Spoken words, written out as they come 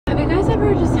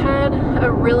ever just had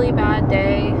a really bad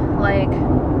day, like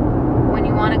when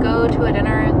you want to go to a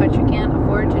dinner but you can't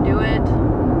afford to do it,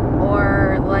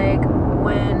 or like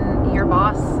when your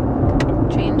boss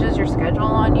changes your schedule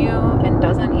on you and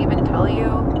doesn't even tell you?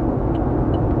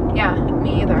 Yeah,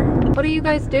 me either. What do you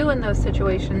guys do in those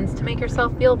situations to make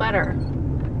yourself feel better?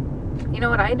 You know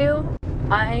what I do?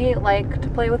 I like to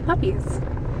play with puppies.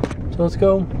 So let's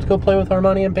go play with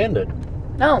Armani and Bandit.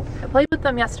 No, I played with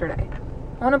them yesterday.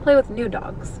 I want to play with new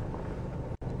dogs.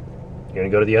 You gonna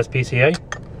go to the SPCA?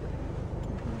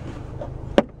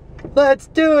 Let's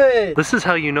do it! This is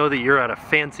how you know that you're at a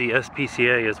fancy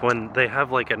SPCA, is when they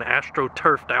have like an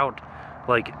astroturfed out,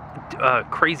 like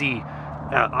crazy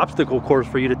obstacle course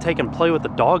for you to take and play with the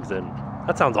dogs in.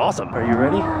 That sounds awesome. Are you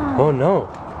ready? Oh no.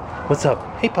 What's up?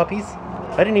 Hey puppies.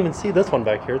 I didn't even see this one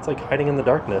back here. It's like hiding in the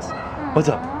darkness. What's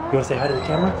up? You wanna say hi to the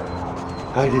camera?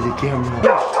 Hi to the camera.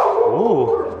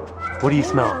 Oh. What do you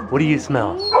smell? What do you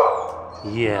smell?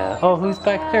 Yeah. Oh, who's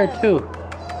back there too?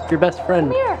 Your best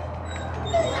friend. Come here.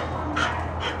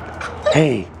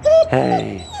 Hey.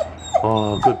 Hey.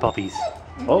 Oh, good puppies.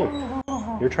 Oh.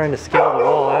 You're trying to scale the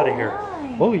wall out of here.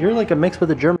 Oh, you're like a mix with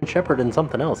a German Shepherd and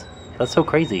something else. That's so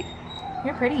crazy.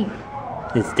 You're pretty.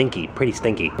 It's stinky, pretty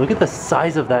stinky. Look at the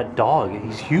size of that dog.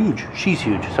 He's huge. She's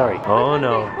huge, sorry. Oh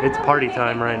no, it's party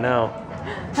time right now.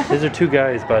 These are two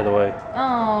guys, by the way.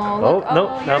 Oh,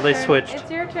 no, now they switched. It's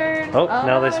your turn. Oh,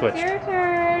 now they switched. It's your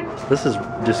turn. This is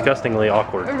disgustingly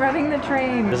awkward. We're running the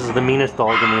train. This is the meanest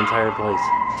dog in the entire place.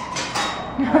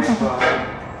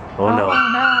 Oh no. Oh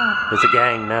no. It's a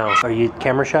gang now. Are you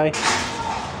camera shy?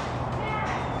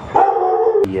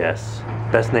 Yes.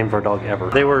 Best name for a dog ever.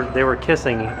 They were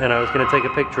kissing, and I was gonna take a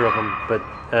picture of them, but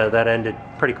that ended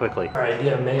pretty quickly. Our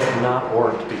idea may have not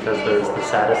worked because there's the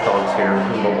saddest dogs here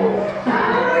in the world.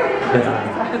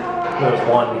 There's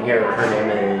one here. Her name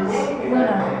is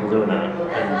Luna,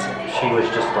 and she was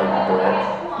just like bred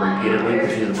repeatedly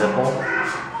because she's a pit bull.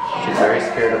 She's very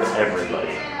scared of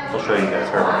everybody. I'll show you guys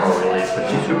her before we leave, but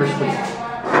she's super sweet.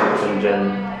 And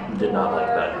Jen did not like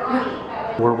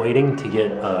that. We're waiting to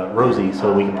get Rosie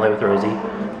so we can play with Rosie.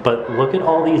 But look at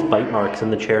all these bite marks in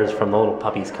the chairs from the little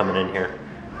puppies coming in here.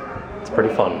 It's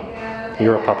pretty fun.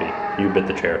 You're a puppy. You bit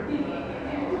the chair.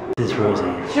 This is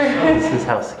Rosie. This is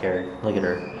how scared. Look at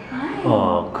her.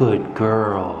 Oh, good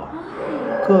girl.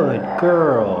 Good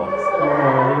girl.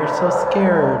 Oh, you're so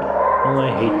scared. Oh,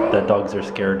 I hate that dogs are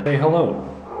scared. Hey, hello.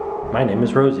 My name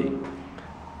is Rosie.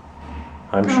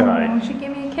 I'm shy. Oh, she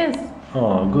gave me a kiss.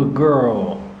 Oh, good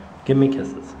girl. Give me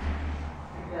kisses.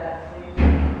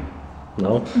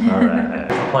 No? Alright.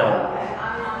 Plan.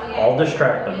 I'll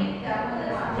distract them.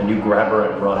 And you grab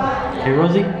her and run. Hey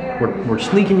Rosie, we're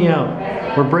sneaking you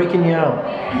out. We're breaking you out.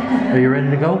 Are you ready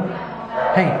to go?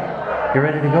 Hey, you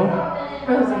ready to go?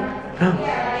 Rosie.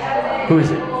 Who is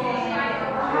it?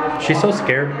 She's so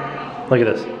scared. Look at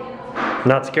this.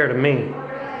 Not scared of me.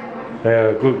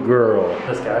 Yeah, good girl.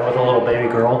 This guy with a little baby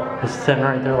girl is sitting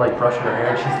right there like brushing her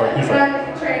hair, and he's like,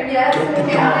 get the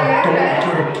dog, don't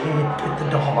get a kid, get the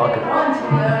dog.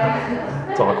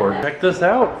 It's awkward. Check this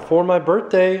out. For my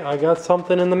birthday, I got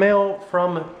something in the mail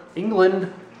from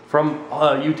England, from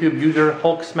YouTube user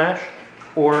Hulk Smash,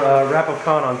 or Rap of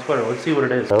Con on Twitter. Let's see what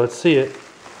it is. Now, let's see it.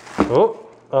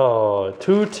 Oh,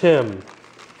 to Tim.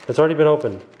 It's already been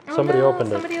opened. Somebody opened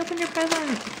it. Somebody opened your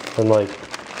present. I'm like,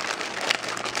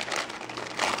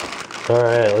 all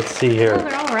right, let's see here. Oh,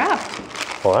 they're all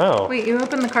wrapped. Wow. Wait, you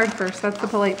open the card first. That's the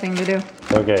polite thing to do.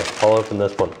 Okay, I'll open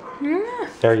this one. Yeah.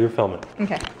 There, you film it.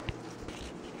 Okay.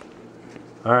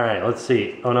 All right, let's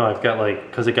see. Oh no, I've got like,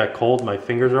 because it got cold, my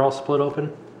fingers are all split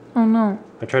open. Oh no.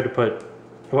 I tried to put,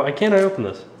 well, I can't open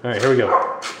this. All right, here we go.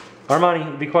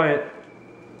 Armani, be quiet.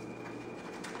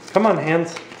 Come on,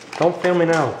 hands. Don't film me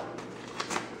now.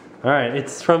 All right,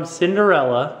 it's from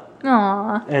Cinderella.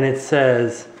 Aww. And it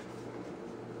says,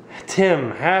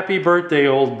 Tim, happy birthday,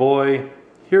 old boy.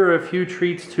 Here are a few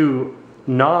treats to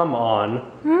nom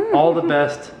on. All the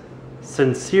best.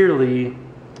 Sincerely,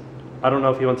 I don't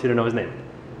know if he wants you to know his name.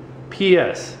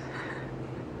 P.S.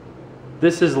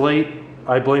 This is late.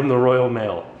 I blame the Royal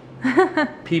Mail.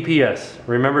 P.P.S.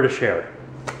 Remember to share.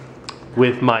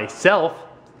 With myself.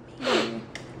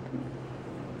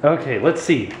 Okay, let's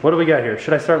see. What do we got here?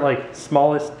 Should I start like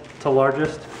smallest to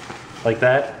largest? Like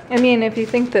that? I mean, if you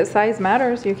think that size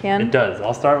matters, you can. It does.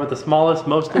 I'll start with the smallest,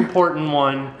 most important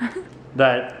one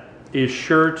that is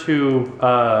sure to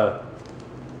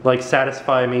like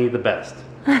satisfy me the best.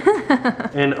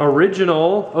 An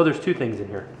original, oh, there's two things in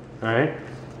here. All right.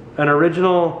 An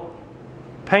original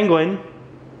penguin.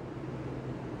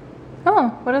 Oh,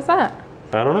 what is that?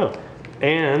 I don't know.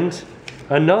 And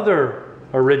another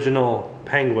original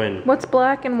penguin. What's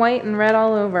black and white and red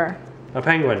all over? A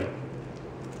penguin.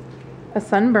 A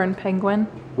sunburned penguin.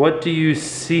 What do you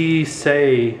see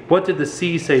say? What did the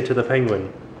sea say to the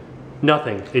penguin?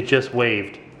 Nothing. It just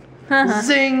waved.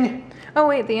 Zing! Oh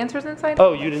wait, the answer's inside?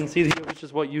 Oh, you didn't see which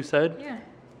is what you said? Yeah.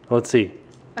 Let's see.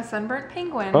 A sunburnt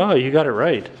penguin. Oh, you got it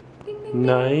right. Ding, ding, ding.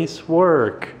 Nice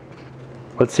work.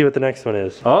 Let's see what the next one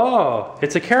is. Oh,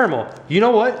 it's a caramel. You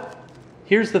know what?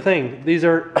 Here's the thing. These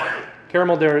are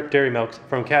caramel dairy milks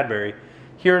from Cadbury.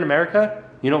 Here in America,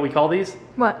 you know what we call these?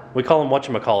 What? We call them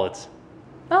whatchamacallits.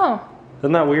 Oh.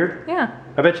 Isn't that weird? Yeah.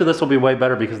 I bet you this will be way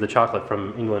better because the chocolate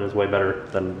from England is way better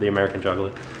than the American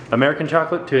chocolate. American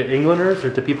chocolate to Englanders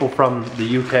or to people from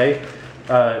the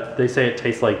UK, they say it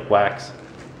tastes like wax.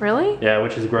 Really? Yeah,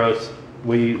 which is gross.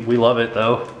 We love it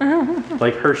though.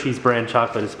 Like Hershey's brand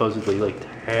chocolate is supposedly like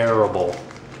terrible.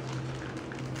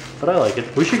 But I like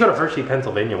it. We should go to Hershey,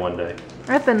 Pennsylvania one day.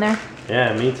 I've been there.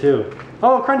 Yeah, me too.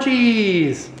 Oh,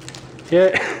 crunchies!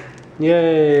 Yeah.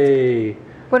 Yay!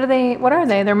 What are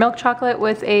they? They're milk chocolate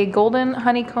with a golden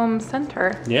honeycomb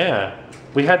center. Yeah.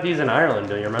 We had these in Ireland,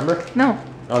 do you remember? No.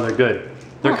 Oh, they're good.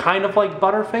 They're kind of like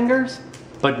Butterfingers,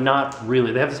 but not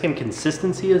really. They have the same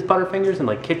consistency as Butterfingers and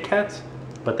like Kit Kats,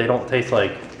 but they don't taste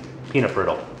like peanut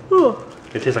brittle. Ooh.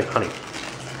 They taste like honey.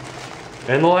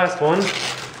 And the last one.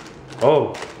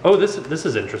 Oh, this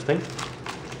is interesting.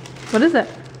 What is it?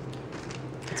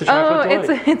 It's a chocolate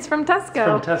delight. it's from Tesco.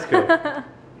 From Tesco.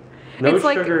 No It's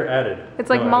like- sugar added. It's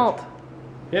like No malt. added.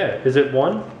 Yeah, is it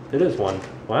one? It is one.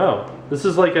 Wow. This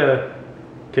is like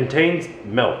contains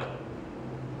milk.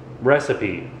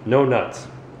 Recipe, no nuts.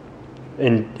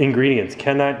 And ingredients,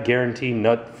 cannot guarantee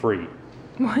nut free.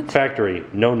 What? Factory,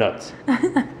 no nuts.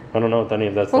 I don't know what any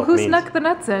of that stuff Well, who means. snuck the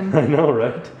nuts in? I know,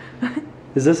 right?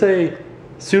 Is this a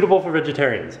suitable for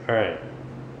vegetarians? All right,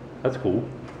 that's cool.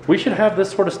 We should have this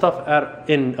sort of stuff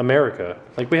in America.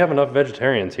 Like we have enough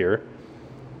vegetarians here.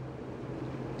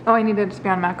 Oh, I needed to be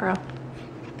on macro.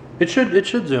 It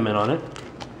should zoom in on it.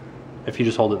 If you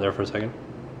just hold it there for a second.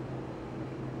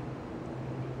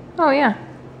 Oh yeah.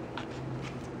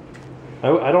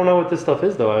 I don't know what this stuff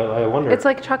is though. I wonder. It's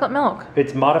like chocolate milk.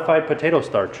 It's modified potato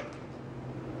starch.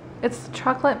 It's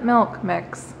chocolate milk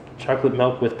mix. Chocolate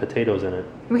milk with potatoes in it.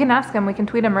 We can ask him. We can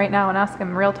tweet him right now and ask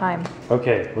him real time.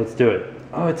 Okay, let's do it.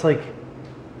 Oh, it's like.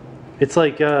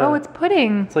 Oh, it's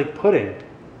pudding. It's like pudding.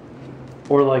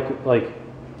 Or like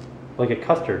a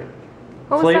custard.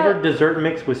 What was Flavored that? dessert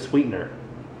mix with sweetener.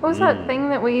 What was that thing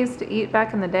that we used to eat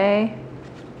back in the day?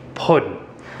 Pudding.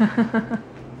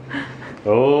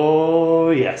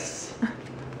 Oh, yes.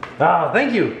 Ah,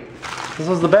 thank you. This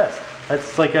was the best.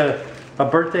 That's like a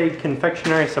birthday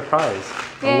confectionery surprise.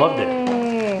 I loved it.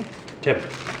 Yay. Tim.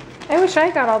 I wish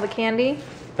I got all the candy.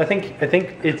 I think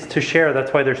it's to share.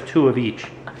 That's why there's 2 of each.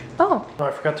 Oh. Oh,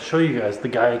 I forgot to show you guys. The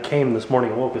guy came this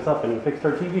morning and woke us up and he fixed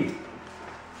our TV.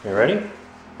 You ready?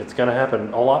 It's gonna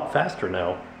happen a lot faster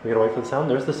now. We gotta wait for the sound.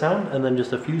 There's the sound, and then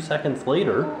just a few seconds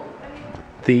later,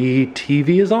 the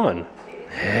TV is on.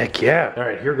 Heck yeah. All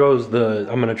right, here goes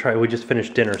I'm gonna try, we just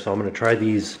finished dinner, so I'm gonna try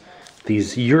these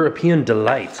European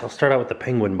delights. I'll start out with the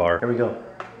penguin bar. Here we go.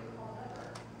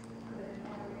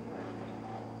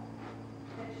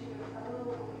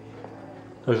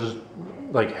 This is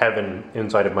like heaven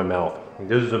inside of my mouth.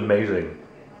 This is amazing.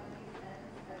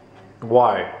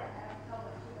 Why?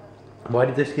 Why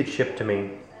did this get shipped to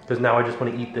me? Because now I just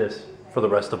want to eat this for the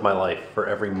rest of my life, for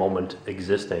every moment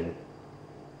existing.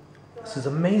 This is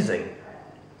amazing.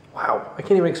 Wow, I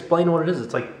can't even explain what it is.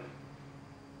 It's like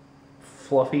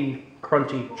fluffy,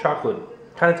 crunchy chocolate.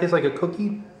 Kind of tastes like a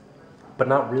cookie, but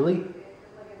not really.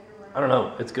 I don't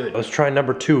know, it's good. Let's try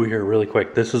number 2 here really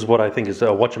quick. This is what I think is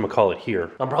whatchamacallit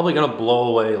here. I'm probably gonna blow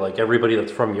away like everybody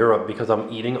that's from Europe because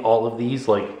I'm eating all of these.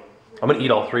 Like, I'm gonna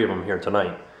eat all 3 of them here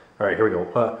tonight. All right, here we go.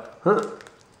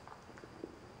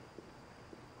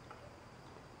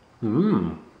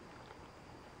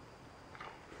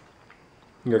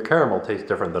 Your caramel tastes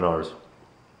different than ours.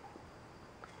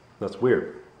 That's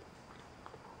weird.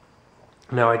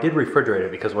 Now I did refrigerate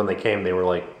it because when they came they were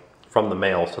like from the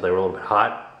mail, so they were a little bit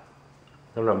hot.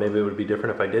 I don't know, maybe it would be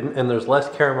different if I didn't. And there's less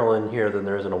caramel in here than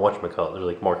there is in a whatchamacallit. There's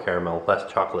like more caramel,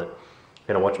 less chocolate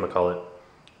in a whatchamacallit.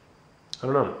 I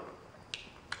don't know.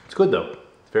 It's good though.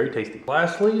 It's very tasty.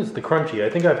 Lastly is the crunchy. I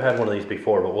think I've had one of these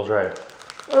before, but we'll try it.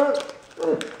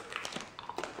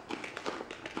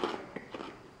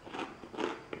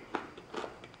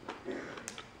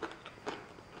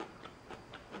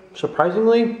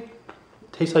 Surprisingly,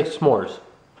 it tastes like s'mores.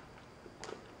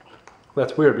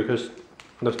 That's weird because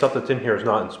the stuff that's in here is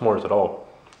not in s'mores at all.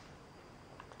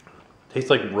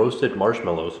 Tastes like roasted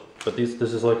marshmallows, but this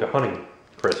is like a honey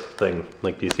crisp thing.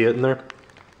 Like, do you see it in there?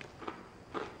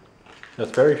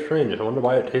 That's very strange. I wonder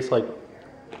why it tastes like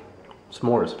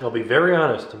s'mores. I'll be very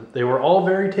honest, they were all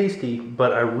very tasty,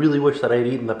 but I really wish that I had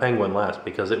eaten the penguin last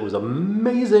because it was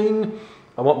amazing.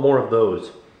 I want more of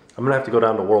those. I'm gonna have to go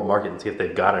down to World Market and see if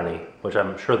they've got any, which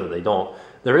I'm sure that they don't.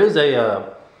 There is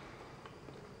a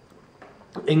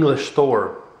English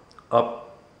store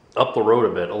up the road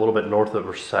a bit, a little bit north of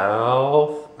or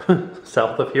south,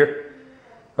 south of here.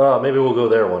 Maybe we'll go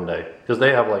there one day because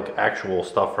they have like actual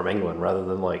stuff from England rather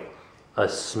than like a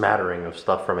smattering of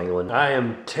stuff from England. I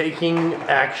am taking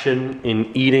action in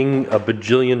eating a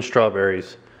bajillion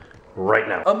strawberries right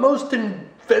now. A most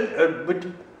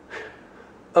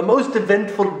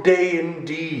eventful day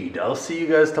indeed. I'll see you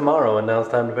guys tomorrow, and now it's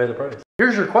time to pay the price.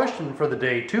 Here's your question for the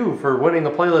day too for winning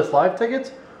the Playlist Live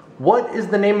tickets. What is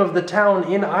the name of the town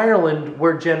in Ireland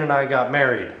where Jen and I got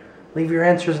married? Leave your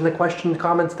answers in the question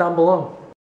comments down below.